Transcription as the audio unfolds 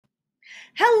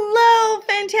Hello,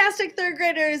 fantastic third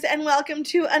graders, and welcome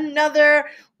to another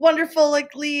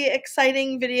wonderfully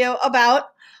exciting video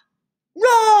about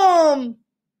Rome.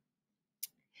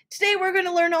 Today we're going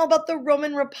to learn all about the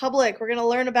Roman Republic. We're going to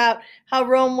learn about how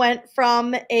Rome went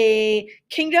from a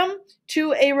kingdom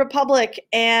to a republic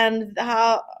and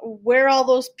where all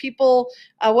those people,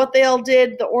 what they all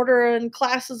did, the order and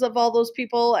classes of all those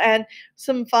people, and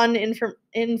some fun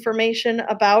information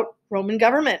about Roman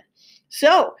government.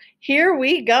 So here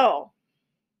we go.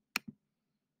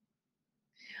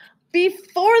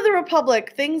 Before the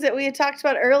Republic, things that we had talked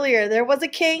about earlier, there was a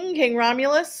king, King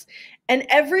Romulus, and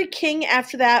every king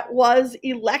after that was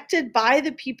elected by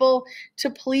the people to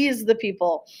please the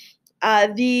people.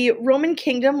 The Roman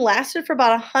kingdom lasted for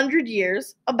about 100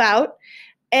 years,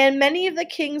 and many of the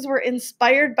kings were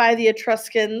inspired by the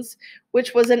Etruscans,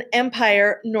 which was an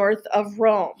empire north of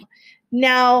Rome.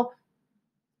 Now,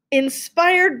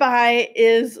 inspired by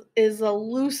is a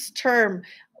loose term.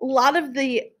 A lot of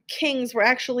the kings were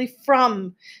actually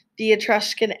from the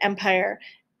Etruscan Empire,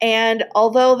 and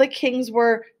although the kings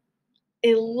were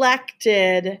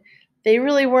elected, they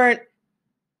really weren't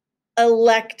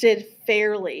elected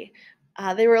fairly.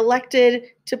 They were elected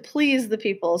to please the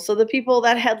people. So the people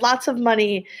that had lots of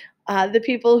money, the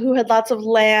people who had lots of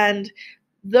land,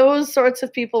 those sorts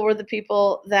of people were the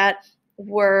people that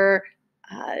were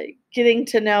getting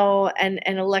to know and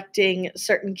electing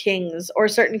certain kings, or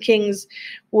certain kings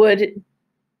would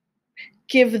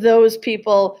give those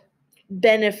people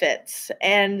benefits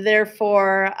and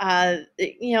therefore,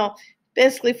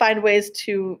 basically find ways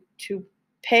to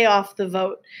pay off the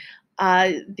vote.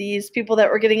 These people that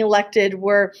were getting elected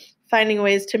were finding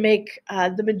ways to make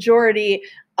the majority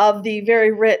of the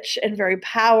very rich and very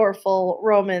powerful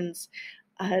Romans.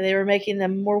 They were making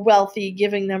them more wealthy,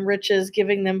 giving them riches,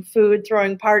 giving them food,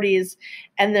 throwing parties,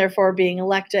 and therefore being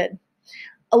elected.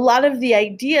 A lot of the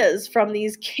ideas from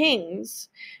these kings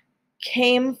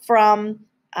came from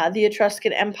the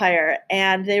Etruscan Empire,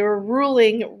 and they were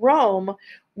ruling Rome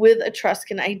with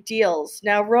Etruscan ideals.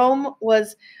 Now, Rome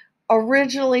was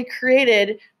originally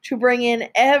created to bring in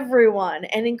everyone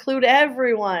and include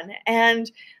everyone,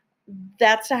 and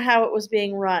that's how it was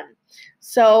being run.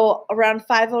 So around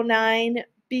 509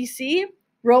 BC,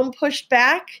 Rome pushed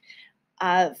back,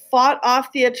 fought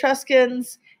off the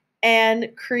Etruscans,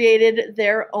 and created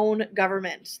their own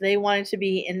government. They wanted to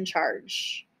be in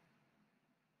charge.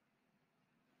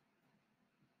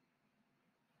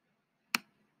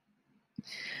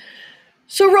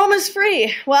 So Rome is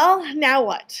free. Well, now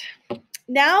what?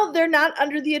 Now they're not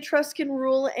under the Etruscan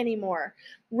rule anymore.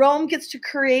 Rome gets to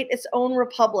create its own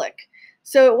republic.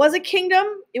 So it was a kingdom.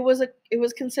 It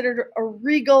was considered a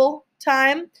regal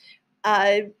time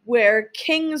where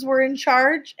kings were in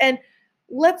charge. And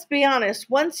let's be honest,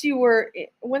 once you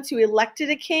elected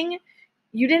a king,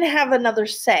 you didn't have another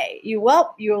say. You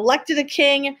elected a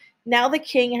king. Now the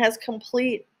king has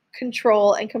complete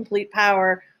control and complete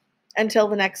power until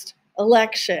the next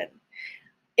election.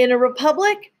 In a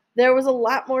republic, there was a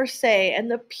lot more say,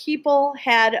 and the people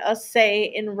had a say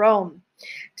in Rome.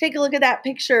 Take a look at that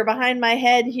picture behind my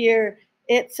head here.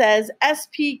 It says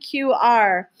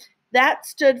SPQR. That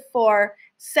stood for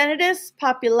Senatus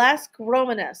Populesque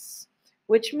Romanus,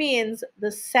 which means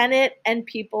the Senate and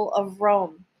people of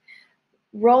Rome.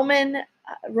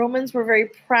 Romans were very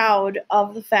proud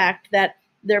of the fact that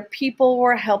their people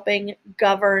were helping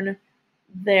govern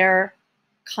their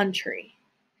country.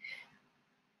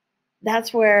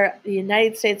 That's where the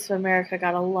United States of America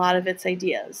got a lot of its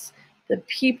ideas. The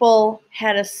people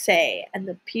had a say, and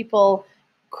the people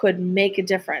could make a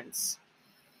difference.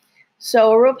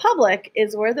 So a republic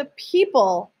is where the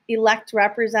people elect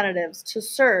representatives to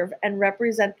serve and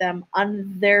represent them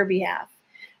on their behalf.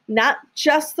 Not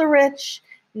just the rich,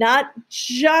 not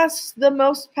just the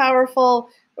most powerful,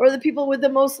 or the people with the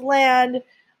most land,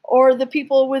 or the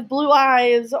people with blue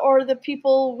eyes, or the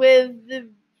people with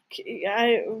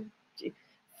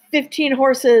 15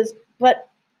 horses, but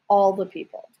all the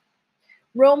people.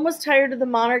 Rome was tired of the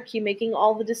monarchy making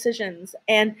all the decisions,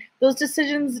 and those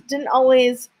decisions didn't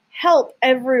always help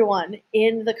everyone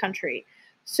in the country.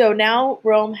 So now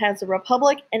Rome has a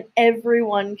republic, and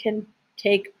everyone can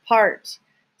take part.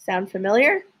 Sound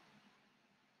familiar?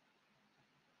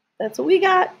 That's what we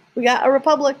got. We got a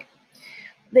republic.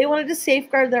 They wanted to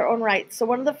safeguard their own rights. So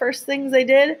one of the first things they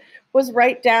did was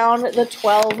write down the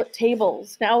 12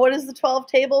 tables. Now, what is the 12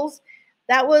 tables?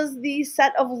 That was the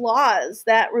set of laws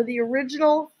that were the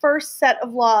original first set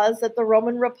of laws that the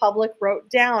Roman Republic wrote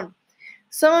down.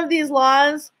 Some of these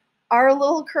laws are a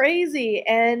little crazy,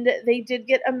 and they did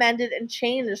get amended and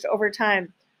changed over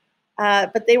time.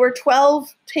 But they were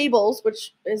 12 tables,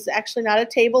 which is actually not a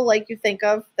table like you think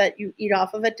of that you eat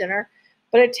off of at dinner,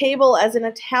 but a table as in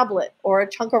a tablet or a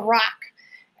chunk of rock.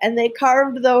 And they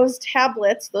carved those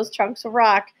tablets, those chunks of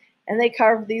rock, and they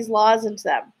carved these laws into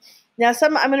them. Now,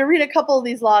 I'm going to read a couple of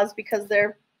these laws because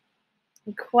they're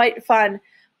quite fun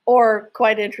or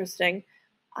quite interesting.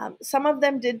 Some of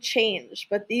them did change,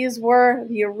 but these were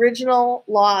the original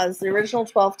laws, the original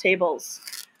 12 tables.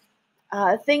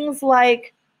 Things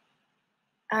like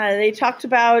they talked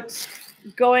about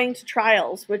going to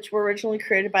trials, which were originally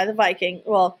created by the Viking.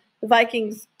 Well, the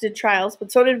Vikings did trials,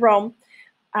 but so did Rome.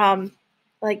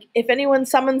 Like if anyone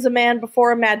summons a man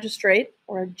before a magistrate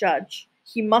or a judge,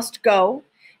 he must go.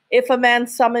 If a man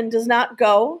summoned does not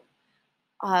go,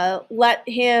 let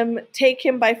him take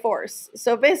him by force.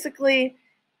 So basically,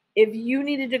 if you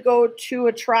needed to go to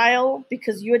a trial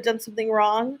because you had done something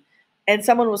wrong and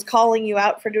someone was calling you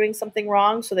out for doing something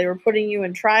wrong, so they were putting you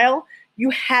in trial, you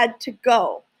had to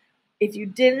go. If you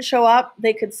didn't show up,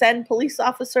 they could send police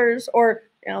officers or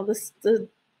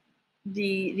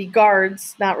the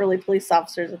guards, not really police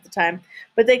officers at the time,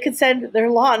 but they could send their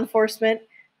law enforcement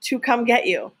to come get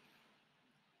you.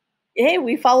 Hey,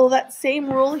 we follow that same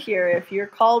rule here. If you're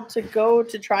called to go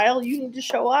to trial, you need to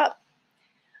show up.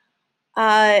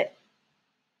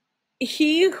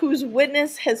 He whose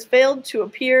witness has failed to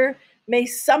appear may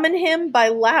summon him by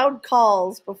loud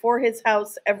calls before his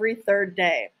house every third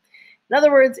day. In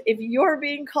other words, if you're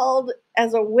being called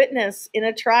as a witness in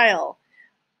a trial,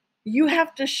 you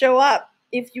have to show up.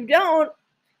 If you don't,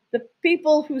 the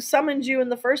people who summoned you in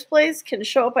the first place can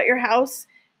show up at your house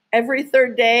every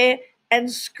third day and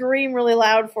scream really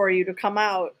loud for you to come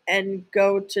out and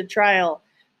go to trial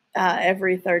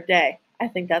every third day. I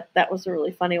think that was a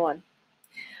really funny one.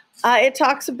 It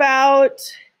talks about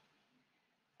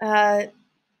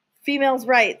females'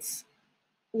 rights.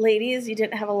 Ladies, you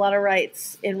didn't have a lot of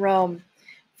rights in Rome.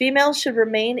 Females should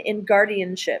remain in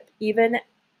guardianship even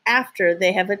after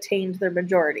they have attained their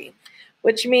majority,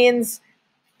 which means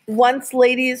once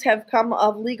ladies have come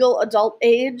of legal adult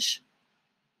age,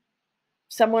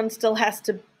 someone still has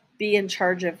to be in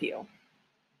charge of you.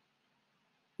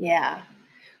 Yeah.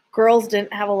 Girls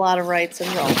didn't have a lot of rights in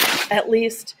Rome, at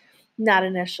least not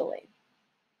initially.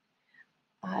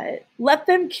 Let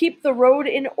them keep the road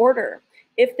in order.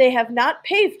 If they have not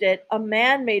paved it, a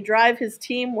man may drive his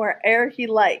team where'er he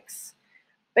likes.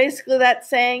 Basically, that's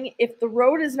saying if the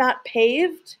road is not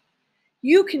paved,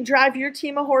 you can drive your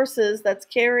team of horses that's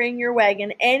carrying your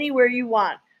wagon anywhere you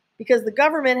want because the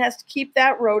government has to keep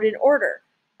that road in order,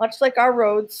 much like our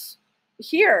roads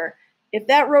here. If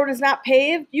that road is not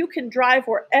paved, you can drive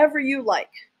wherever you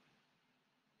like.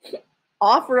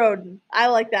 Off-road, I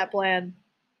like that plan.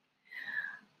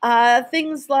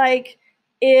 Things like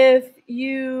if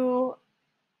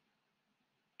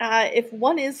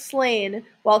one is slain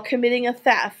while committing a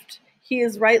theft, he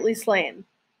is rightly slain.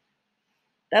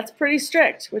 That's pretty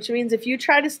strict, which means if you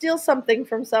try to steal something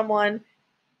from someone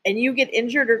and you get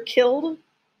injured or killed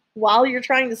while you're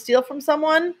trying to steal from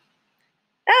someone,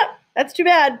 that's too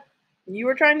bad. You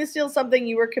were trying to steal something,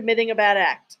 you were committing a bad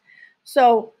act.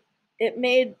 So it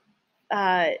made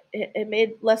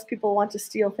less people want to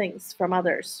steal things from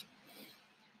others.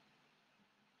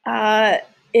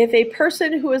 If a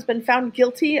person who has been found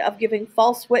guilty of giving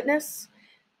false witness,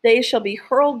 they shall be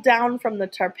hurled down from the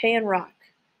Tarpeian rock.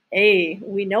 Hey,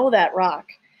 we know that rock.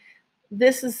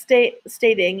 This is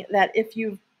stating that if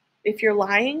you're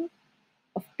lying,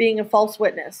 being a false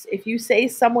witness, if you say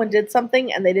someone did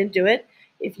something and they didn't do it,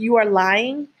 if you are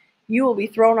lying, you will be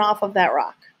thrown off of that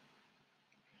rock.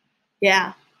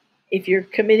 Yeah. If you're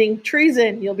committing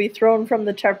treason, you'll be thrown from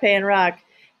the Tarpeian rock.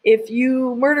 If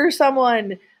you murder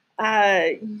someone,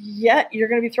 you're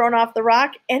going to be thrown off the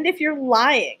rock. And if you're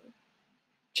lying,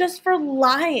 just for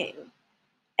lying,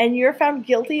 and you're found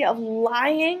guilty of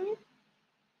lying,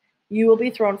 you will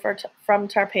be thrown from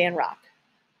Tarpeian rock.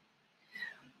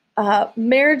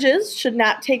 Marriages should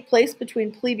not take place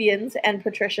between plebeians and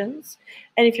patricians.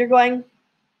 And if you're going,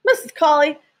 Mrs.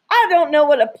 Colley, I don't know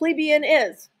what a plebeian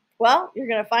is. Well, you're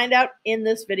going to find out in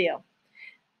this video.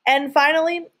 And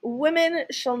finally, women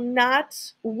shall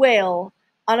not wail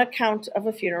on account of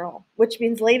a funeral, which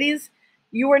means, ladies,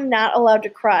 you are not allowed to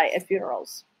cry at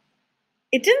funerals.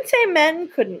 It didn't say men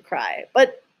couldn't cry,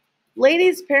 but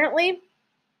ladies, apparently,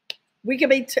 we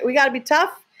got to be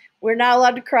tough. We're not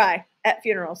allowed to cry at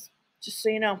funerals, just so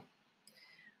you know.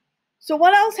 So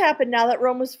what else happened now that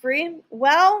Rome was free?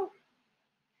 Well,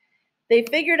 they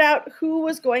figured out who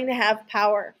was going to have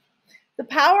power. The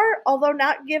power, although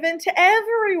not given to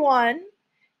everyone,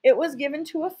 it was given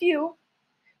to a few,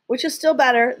 which is still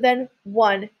better than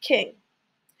one king.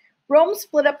 Rome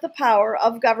split up the power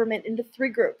of government into three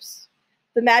groups: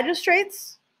 the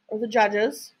magistrates, or the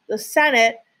judges, the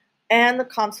Senate, and the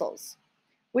consuls,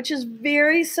 which is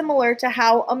very similar to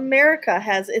how America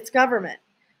has its government.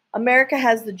 America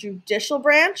has the judicial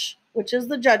branch, which is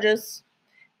the judges,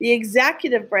 the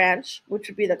executive branch, which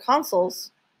would be the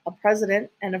consuls, a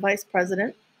president and a vice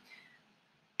president,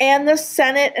 and the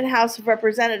Senate and House of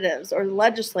Representatives, or the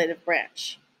legislative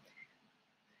branch.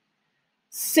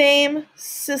 Same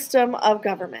system of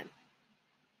government.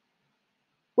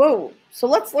 Whoa, so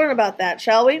let's learn about that,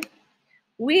 shall we?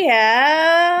 We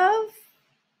have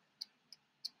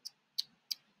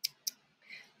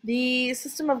the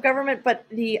system of government, but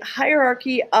the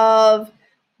hierarchy of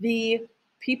the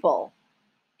people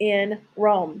in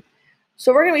Rome.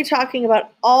 So we're going to be talking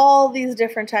about all these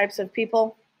different types of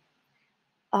people.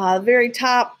 Very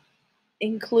top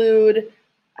include,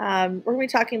 we're going to be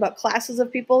talking about classes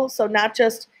of people, so not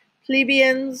just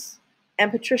plebeians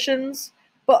and patricians,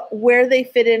 but where they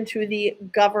fit into the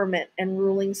government and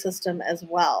ruling system as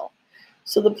well.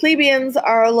 So the plebeians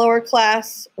are a lower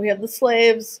class, we have the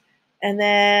slaves, and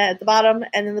then at the bottom,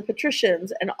 and then the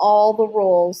patricians, and all the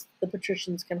roles the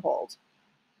patricians can hold.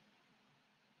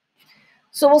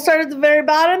 So we'll start at the very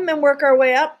bottom and work our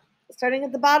way up. Starting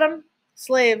at the bottom,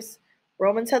 slaves.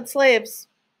 Romans had slaves.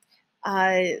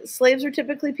 Slaves were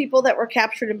typically people that were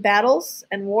captured in battles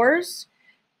and wars,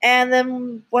 and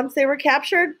then once they were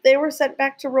captured, they were sent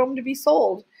back to Rome to be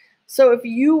sold. So if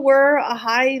you were a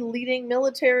high leading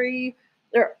military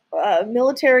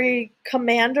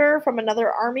commander from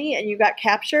another army and you got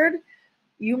captured,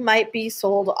 you might be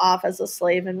sold off as a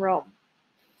slave in Rome.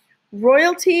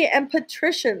 Royalty and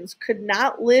patricians could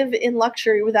not live in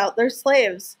luxury without their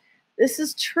slaves. This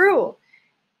is true.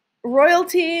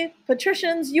 Royalty,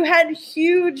 patricians, you had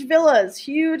huge villas,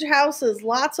 huge houses,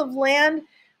 lots of land,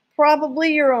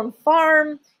 probably your own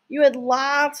farm. You had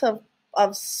lots of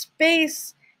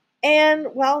space, and,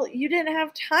 well, you didn't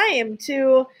have time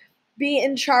to be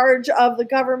in charge of the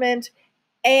government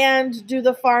and do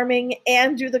the farming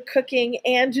and do the cooking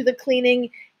and do the cleaning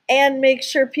and make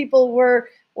sure people were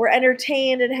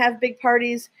entertained and have big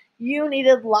parties. You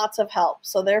needed lots of help.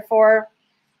 So therefore,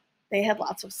 they had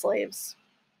lots of slaves.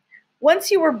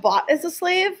 Once you were bought as a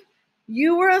slave,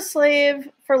 you were a slave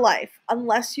for life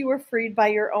unless you were freed by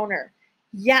your owner.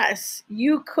 Yes,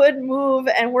 you could move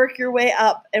and work your way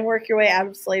up and work your way out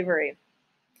of slavery.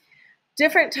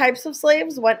 Different types of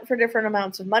slaves went for different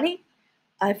amounts of money.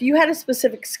 If you had a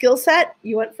specific skill set,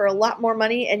 you went for a lot more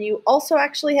money, and you also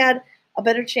actually had a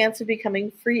better chance of becoming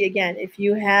free again. If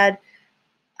you had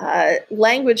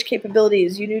language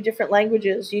capabilities, you knew different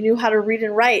languages, you knew how to read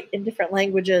and write in different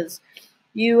languages,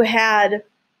 you had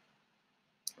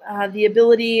the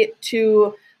ability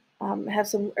to have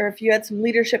some, or if you had some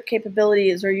leadership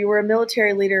capabilities, or you were a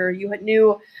military leader, or you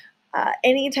knew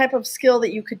any type of skill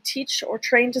that you could teach or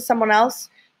train to someone else,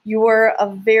 you were a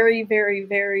very, very,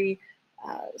 very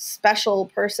special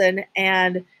person,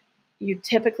 and you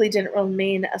typically didn't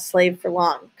remain a slave for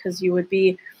long, because you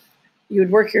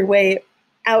would work your way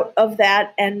out of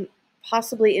that and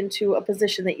possibly into a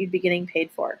position that you'd be getting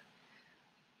paid for.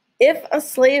 If a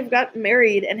slave got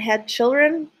married and had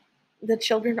children, the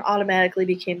children automatically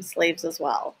became slaves as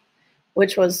well,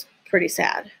 which was pretty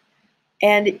sad.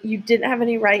 And you didn't have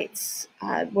any rights.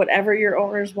 Whatever your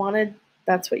owners wanted,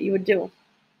 that's what you would do.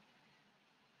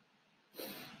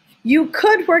 You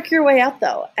could work your way up,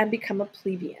 though, and become a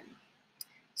plebeian.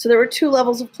 So there were two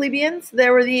levels of plebeians.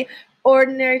 There were the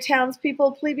ordinary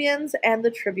townspeople plebeians and the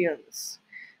tribunes.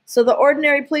 So the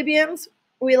ordinary plebeians,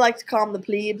 we like to call them the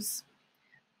plebes.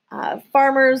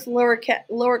 Farmers,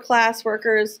 lower class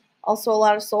workers, also a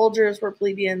lot of soldiers were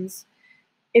plebeians.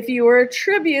 If you were a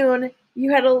tribune,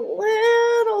 you had a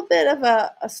little bit of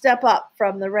a step up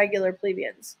from the regular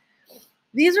plebeians.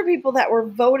 These are people that were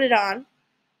voted on,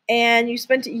 and you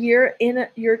spent a year in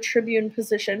your tribune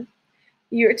position.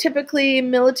 You're typically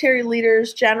military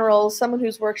leaders, generals, someone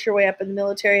who's worked your way up in the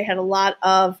military, had a lot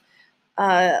of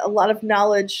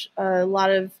knowledge, a lot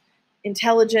of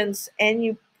intelligence, and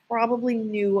you probably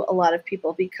knew a lot of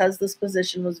people because this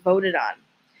position was voted on.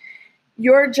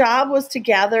 Your job was to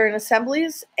gather in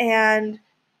assemblies and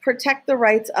protect the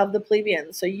rights of the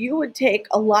plebeians. So you would take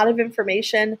a lot of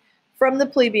information from the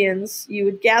plebeians, you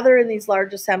would gather in these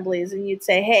large assemblies, and you'd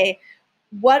say, hey,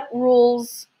 what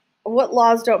laws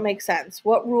don't make sense?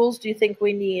 What rules do you think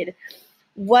we need?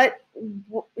 What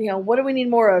do we need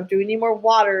more of? Do we need more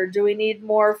water? Do we need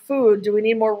more food? Do we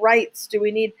need more rights?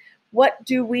 What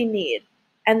do we need?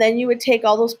 And then you would take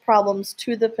all those problems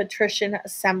to the patrician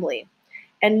assembly.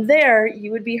 And there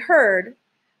you would be heard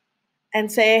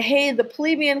and say, hey, the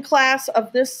plebeian class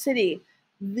of this city,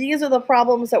 these are the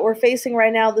problems that we're facing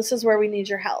right now. This is where we need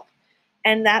your help.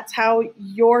 And that's how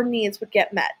your needs would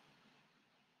get met.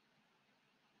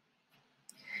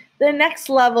 The next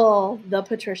level, the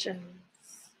patricians.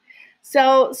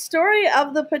 So, story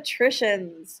of the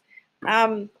patricians.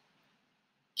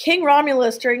 King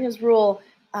Romulus, during his rule,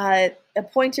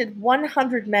 appointed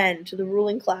 100 men to the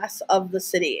ruling class of the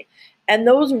city. And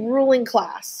those ruling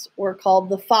class were called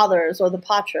the fathers or the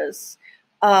patras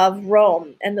of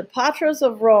Rome. And the patras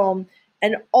of Rome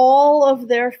and all of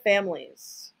their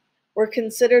families were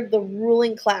considered the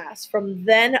ruling class from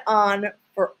then on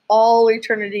for all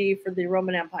eternity for the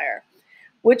Roman Empire,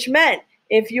 which meant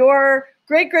if your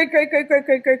great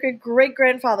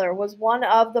grandfather was one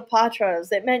of the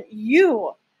patras, it meant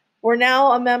you were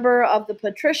now a member of the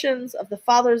patricians, of the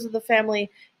fathers of the family,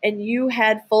 and you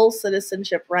had full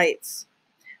citizenship rights.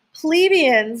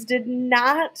 Plebeians did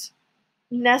not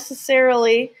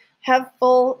necessarily have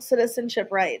full citizenship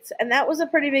rights, and that was a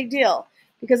pretty big deal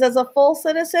because as a full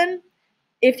citizen,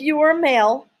 if you were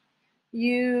male,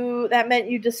 that meant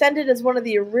you descended as one of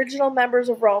the original members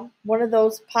of Rome, one of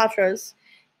those patras.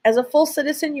 As a full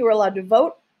citizen, you were allowed to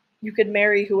vote. You could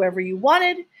marry whoever you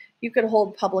wanted. You could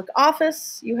hold public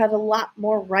office. You had a lot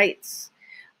more rights.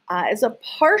 As a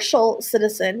partial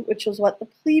citizen, which was what the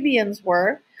plebeians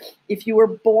were, if you were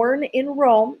born in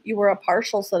Rome, you were a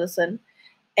partial citizen.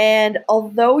 And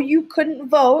although you couldn't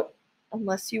vote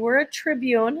unless you were a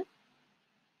tribune,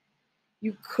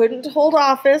 you couldn't hold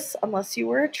office unless you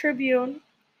were a tribune.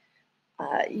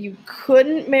 You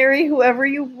couldn't marry whoever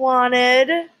you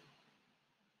wanted.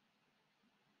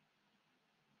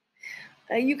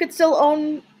 You could still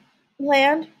own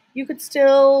land. You could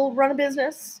still run a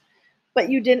business, but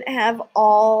you didn't have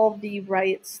all the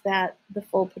rights that the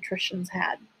full patricians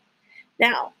had.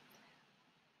 Now,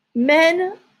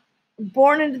 men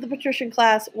born into the patrician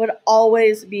class would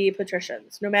always be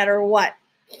patricians, no matter what.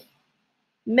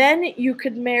 Men, you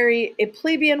could marry a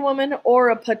plebeian woman or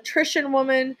a patrician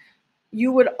woman.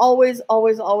 You would always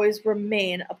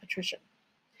remain a patrician.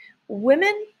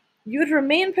 Women, you'd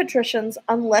remain patricians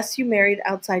unless you married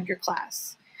outside your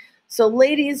class. So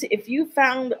ladies, if you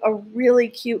found a really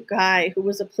cute guy who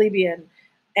was a plebeian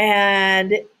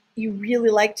and you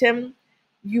really liked him,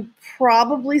 you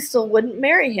probably still wouldn't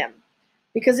marry him.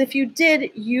 Because if you did,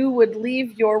 you would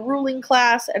leave your ruling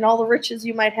class and all the riches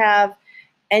you might have,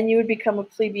 and you would become a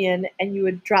plebeian and you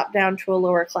would drop down to a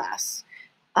lower class.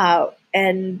 Well,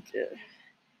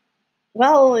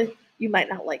 you might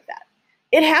not like that.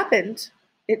 It happened.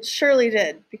 It surely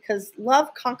did, because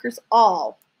love conquers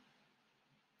all.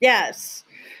 Yes.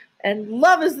 And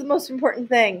love is the most important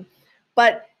thing.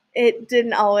 But it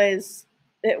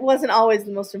wasn't always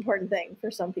the most important thing for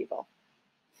some people.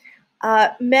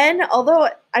 Men, although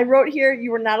I wrote here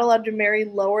you were not allowed to marry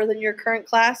lower than your current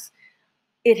class,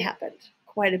 it happened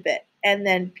quite a bit. And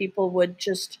then people would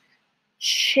just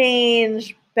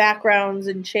change backgrounds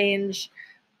and change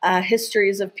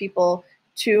histories of people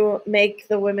to make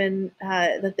the women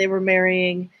that they were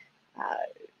marrying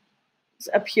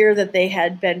appear that they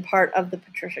had been part of the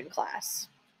patrician class.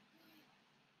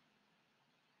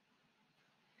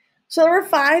 So there were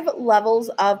 5 levels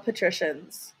of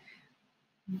patricians.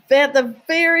 At the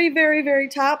very, very, very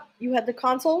top, you had the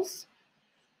consuls.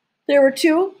 There were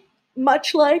 2,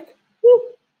 much like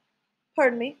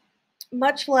the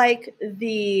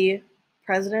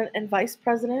president and vice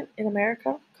president in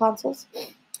America, consuls.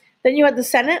 Then you had the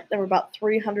Senate. There were about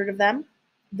 300 of them.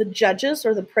 The judges,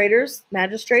 or the praetors,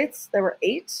 magistrates, there were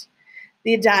 8.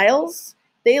 The aediles,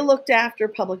 they looked after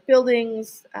public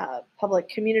buildings, public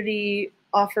community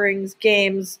offerings,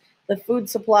 games, the food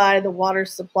supply, the water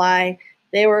supply.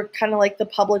 They were kind of like the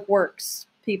public works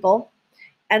people.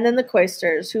 And then the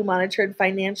quaestors, who monitored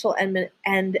financial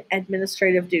and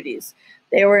administrative duties.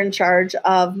 They were in charge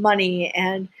of money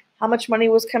and how much money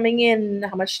was coming in,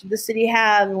 how much did the city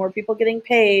have, and were people getting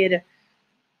paid.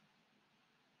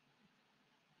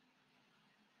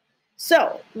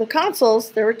 So the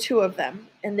consuls, there were 2 of them,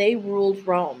 and they ruled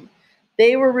Rome.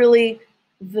 They were really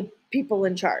the people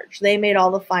in charge. They made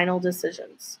all the final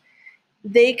decisions.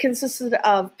 They consisted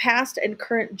of past and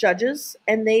current judges,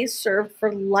 and they served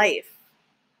for life.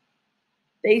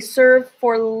 They served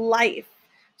for life.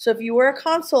 So if you were a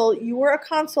consul, you were a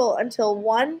consul until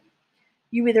 1,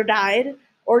 you either died,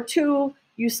 or 2,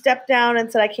 you stepped down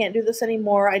and said, I can't do this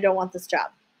anymore, I don't want this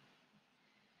job.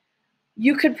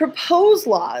 You could propose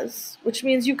laws, which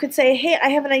means you could say, hey, I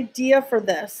have an idea for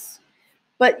this,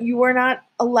 but you were not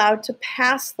allowed to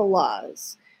pass the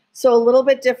laws. So a little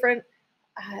bit different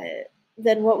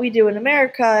than what we do in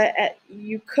America.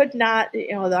 You could not,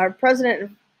 our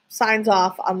president signs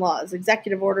off on laws,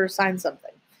 executive order, signs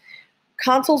something.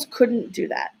 Consuls couldn't do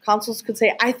that. Consuls could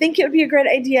say, I think it would be a great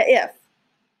idea if.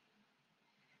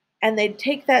 And they'd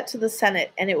take that to the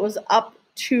Senate, and it was up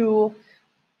to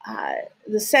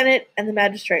the Senate and the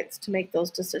magistrates to make those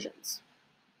decisions.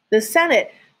 The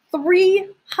Senate,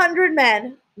 300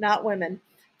 men, not women,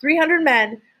 300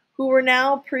 men who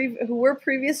were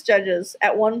previous judges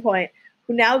at one point,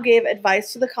 who now gave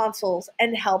advice to the consuls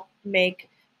and helped make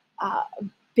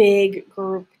big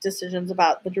group decisions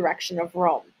about the direction of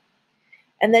Rome.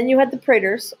 And then you had the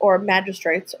praetors, or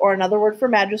magistrates, or another word for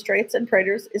magistrates and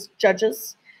praetors is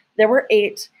judges. There were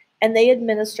 8, and they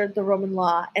administered the Roman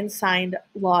law and signed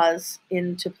laws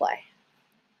into play.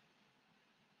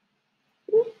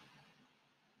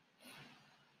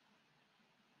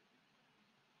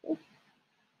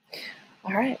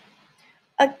 All right.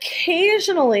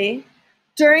 Occasionally,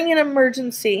 during an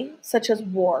emergency, such as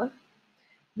war,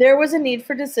 there was a need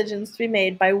for decisions to be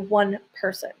made by one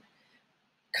person.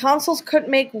 Consuls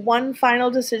couldn't make one final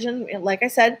decision. Like I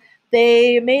said,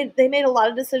 they made a lot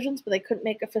of decisions, but they couldn't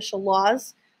make official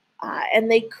laws, and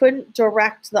they couldn't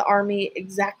direct the army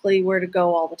exactly where to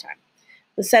go all the time.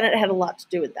 The Senate had a lot to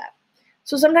do with that.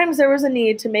 So sometimes there was a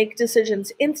need to make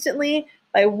decisions instantly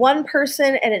by one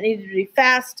person, and it needed to be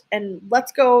fast, and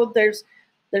let's go, there's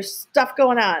stuff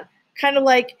going on. Kind of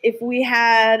like if we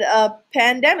had a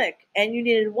pandemic and you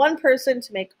needed one person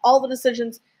to make all the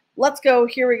decisions, let's go,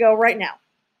 here we go, right now.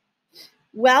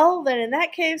 Well, then in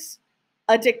that case,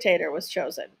 a dictator was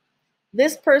chosen.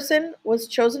 This person was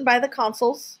chosen by the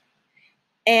consuls,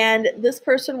 and this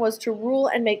person was to rule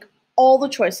and make all the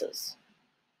choices,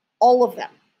 all of them.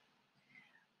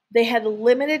 They had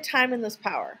limited time in this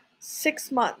power.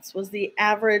 6 months was the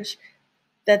average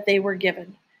that they were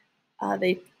given.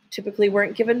 They typically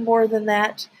weren't given more than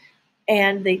that,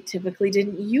 and they typically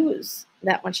didn't use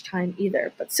that much time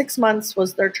either. But 6 months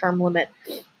was their term limit,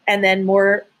 and then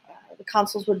more. The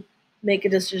consuls would make a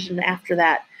decision after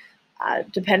that,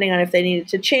 depending on if they needed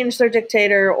to change their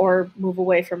dictator or move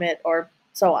away from it or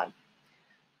so on.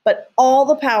 But all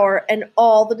the power and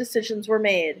all the decisions were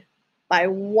made by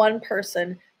one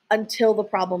person until the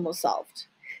problem was solved.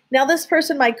 Now, this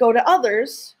person might go to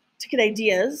others to get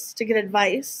ideas, to get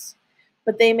advice,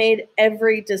 but they made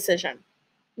every decision.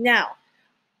 Now,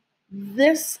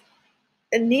 this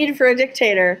need for a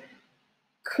dictator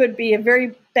could be a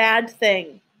very bad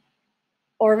thing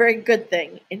or a very good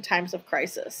thing in times of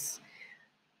crisis.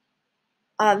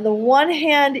 On the one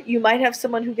hand, you might have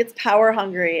someone who gets power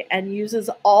hungry and uses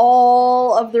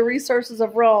all of the resources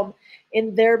of Rome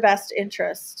in their best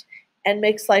interest and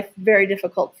makes life very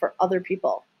difficult for other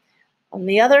people. On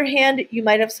the other hand, you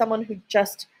might have someone who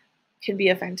just can be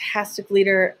a fantastic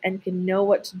leader and can know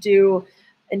what to do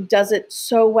and does it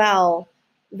so well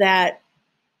that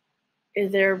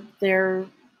they're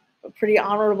a pretty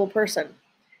honorable person.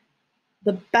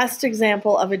 The best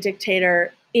example of a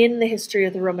dictator in the history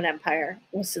of the Roman Empire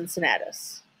was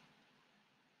Cincinnatus.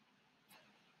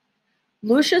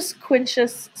 Lucius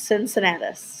Quintus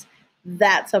Cincinnatus.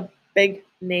 That's a big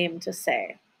name to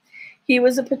say. He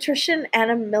was a patrician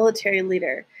and a military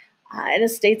leader and a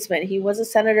statesman. He was a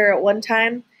senator at one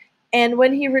time, and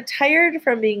when he retired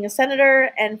from being a senator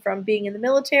and from being in the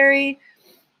military,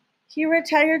 he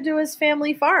retired to his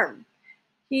family farm.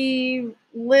 He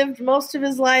lived most of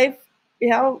his life,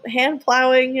 hand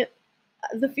plowing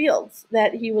the fields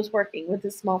that he was working with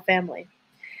his small family.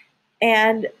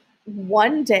 And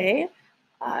one day,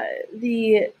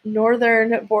 the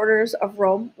northern borders of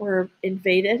Rome were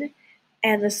invaded,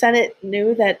 and the Senate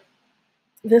knew that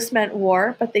this meant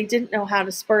war, but they didn't know how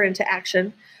to spur into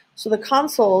action. So the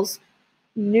consuls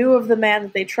knew of the man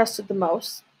that they trusted the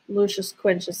most, Lucius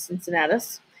Quintus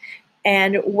Cincinnatus,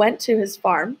 and went to his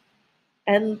farm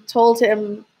and told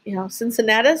him,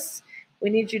 Cincinnatus, we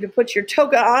need you to put your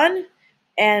toga on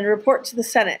and report to the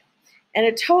Senate. And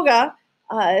a toga,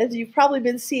 as you've probably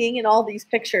been seeing in all these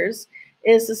pictures,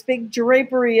 is this big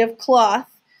drapery of cloth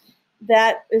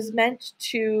that is meant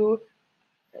to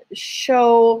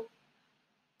show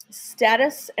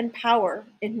status and power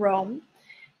in Rome.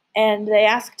 And they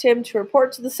asked him to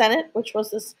report to the Senate, which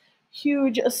was this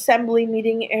huge assembly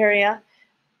meeting area.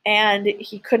 And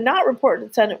he could not report to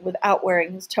the Senate without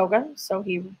wearing his toga. So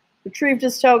he retrieved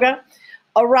his toga,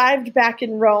 arrived back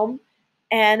in Rome,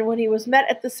 and when he was met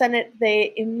at the Senate,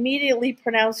 they immediately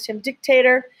pronounced him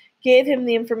dictator, gave him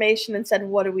the information, and said,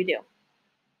 what do we do?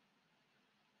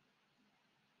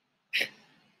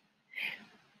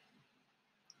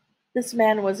 This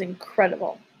man was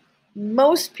incredible.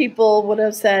 Most people would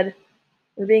have said,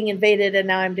 we're being invaded and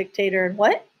now I'm dictator and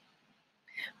what?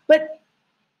 But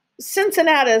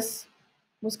Cincinnatus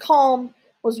was calm,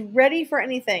 was ready for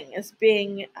anything, as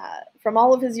being from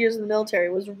all of his years in the military,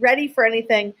 was ready for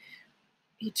anything.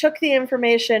 He took the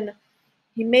information,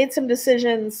 he made some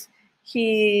decisions,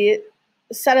 he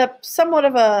set up somewhat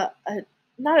of a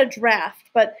not a draft,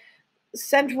 but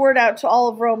sent word out to all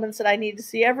of Rome and said, I need to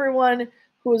see everyone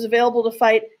who is available to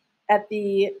fight at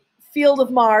the Field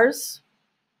of Mars,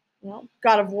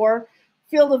 god of war,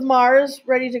 Field of Mars,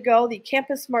 ready to go, the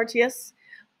Campus Martius,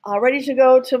 ready to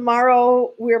go.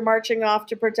 Tomorrow we're marching off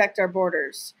to protect our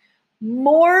borders.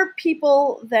 More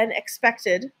people than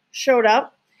expected showed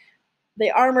up. They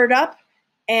armored up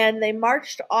and they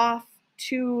marched off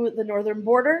to the northern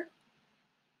border.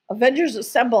 Avengers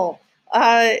Assemble.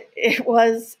 It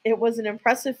was an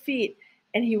impressive feat,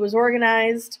 and he was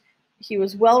organized. He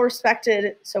was well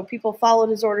respected, so people followed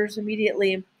his orders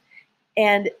immediately.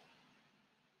 And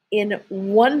in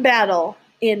one battle,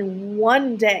 in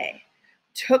one day,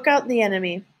 took out the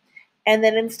enemy. And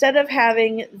then instead of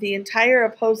having the entire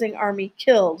opposing army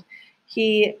killed,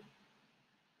 he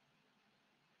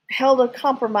held a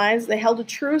compromise. They held a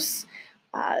truce.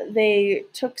 They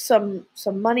took some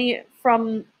money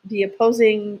from the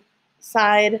opposing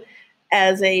side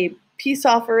as a peace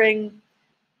offering.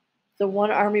 The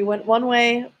one army went one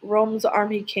way, Rome's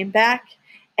army came back,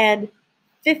 and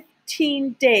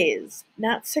 15 days,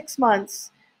 not 6 months,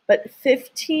 but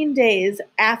 15 days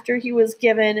after he was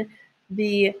given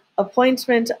the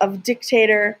appointment of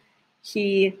dictator,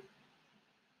 he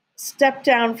stepped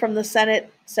down from the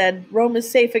Senate, said Rome is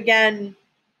safe again,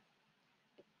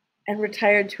 and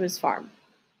retired to his farm.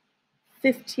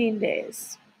 15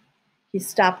 days. He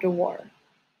stopped a war.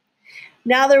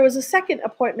 Now there was a second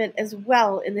appointment as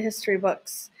well in the history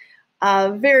books.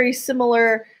 Very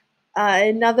similar,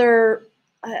 another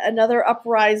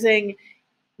uprising.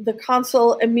 The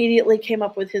consul immediately came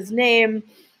up with his name.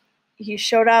 He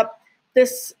showed up.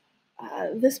 This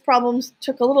problem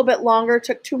took a little bit longer,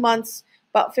 took 2 months,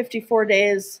 about 54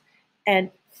 days, and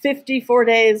 54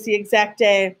 days, the exact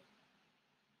day,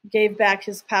 gave back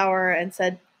his power and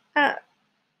said,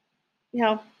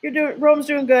 Rome's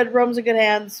doing good. Rome's in good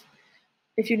hands.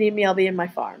 If you need me, I'll be in my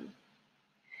farm.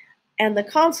 And the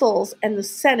consuls and the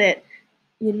Senate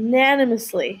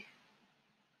unanimously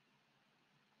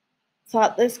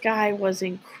thought this guy was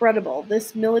incredible.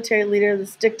 This military leader,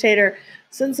 this dictator,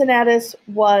 Cincinnatus,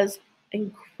 was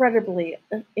incredibly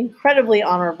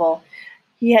honorable.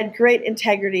 He had great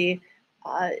integrity.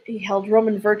 He held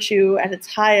Roman virtue at its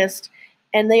highest,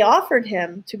 and they offered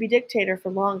him to be dictator for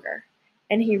longer.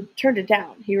 And he turned it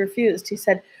down. He refused. He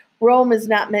said, Rome is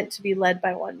not meant to be led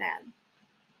by one man.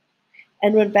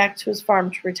 And went back to his farm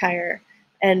to retire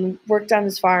and worked on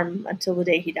his farm until the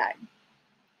day he died.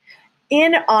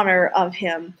 In honor of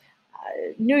him,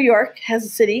 New York has a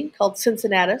city called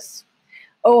Cincinnatus.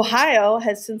 Ohio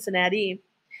has Cincinnati.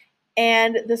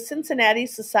 And the Cincinnati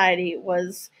Society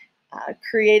was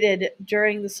created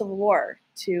during the Civil War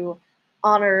to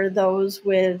honor those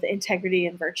with integrity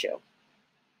and virtue.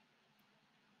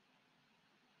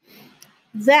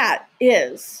 That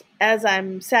is, as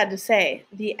I'm sad to say,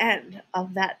 the end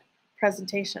of that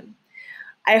presentation.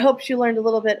 I hope you learned a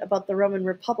little bit about the Roman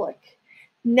Republic.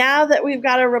 Now that we've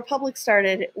got a republic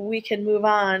started, we can move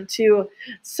on to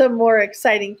some more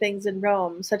exciting things in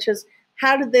Rome, such as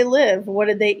how did they live? What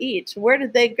did they eat? Where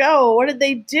did they go? What did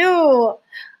they do?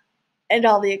 And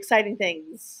all the exciting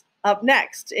things up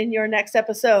next in your next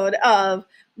episode of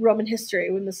Roman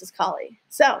History with Mrs. Colley.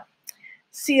 So,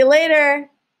 see you later.